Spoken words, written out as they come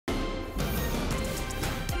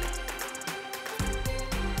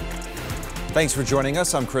Thanks for joining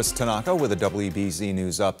us. I'm Chris Tanaka with a WBZ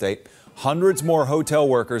News update. Hundreds more hotel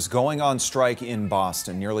workers going on strike in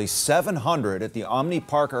Boston. Nearly 700 at the Omni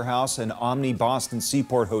Parker House and Omni Boston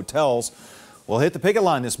Seaport hotels will hit the picket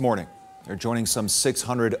line this morning. They're joining some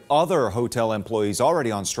 600 other hotel employees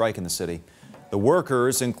already on strike in the city. The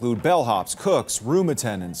workers include bellhops, cooks, room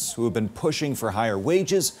attendants who have been pushing for higher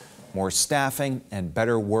wages, more staffing, and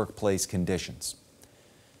better workplace conditions.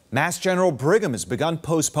 Mass General Brigham has begun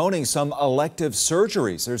postponing some elective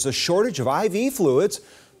surgeries. There's a shortage of IV fluids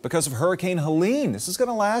because of Hurricane Helene. This is going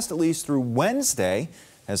to last at least through Wednesday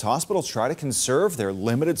as hospitals try to conserve their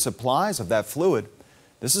limited supplies of that fluid.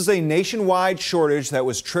 This is a nationwide shortage that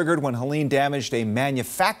was triggered when Helene damaged a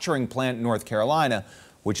manufacturing plant in North Carolina,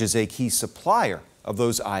 which is a key supplier of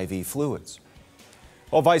those IV fluids.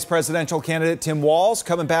 Well, Vice Presidential candidate Tim Walz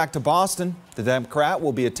coming back to Boston. The Democrat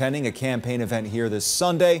will be attending a campaign event here this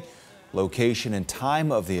Sunday. Location and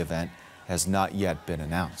time of the event has not yet been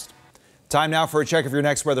announced. Time now for a check of your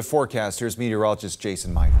next weather forecast. Here's meteorologist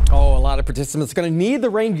Jason Michael. Oh, a lot of participants are going to need the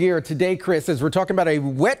rain gear today, Chris, as we're talking about a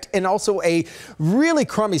wet and also a really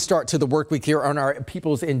crummy start to the work week here on our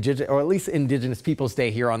Indigenous Peoples Day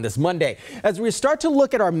here on this Monday. As we start to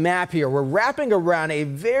look at our map here, we're wrapping around a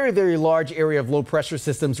very, very large area of low pressure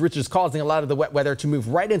systems, which is causing a lot of the wet weather to move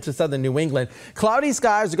right into southern New England. Cloudy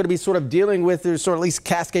skies are going to be sort of dealing with, or sort of at least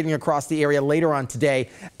cascading across the area later on today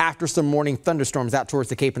after some morning thunderstorms out towards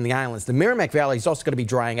the Cape and the Islands. The Merrimack Valley is also going to be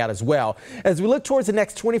drying out as well. As we look towards the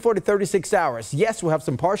next 24 to 36 hours, yes, we'll have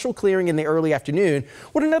some partial clearing in the early afternoon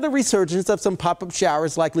with another resurgence of some pop-up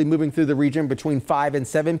showers likely moving through the region between 5 and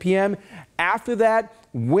 7 p.m. After that,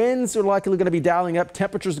 winds are likely going to be dialing up,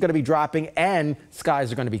 temperatures are going to be dropping, and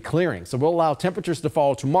skies are going to be clearing. So we'll allow temperatures to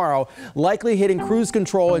fall tomorrow, likely hitting cruise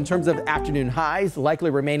control in terms of afternoon highs, likely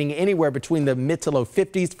remaining anywhere between the mid to low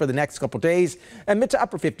 50s for the next couple days and mid to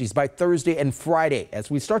upper 50s by Thursday and Friday. As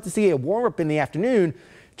we start to see a warm up in the afternoon,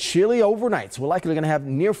 chilly overnights. We're likely going to have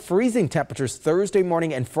near freezing temperatures Thursday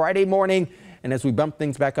morning and Friday morning. And as we bump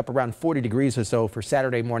things back up around 40 degrees or so for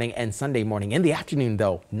Saturday morning and Sunday morning. In the afternoon,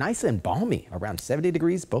 though, nice and balmy, around 70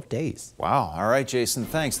 degrees both days. Wow. All right, Jason,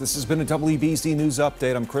 thanks. This has been a WBZ News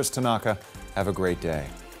Update. I'm Chris Tanaka. Have a great day.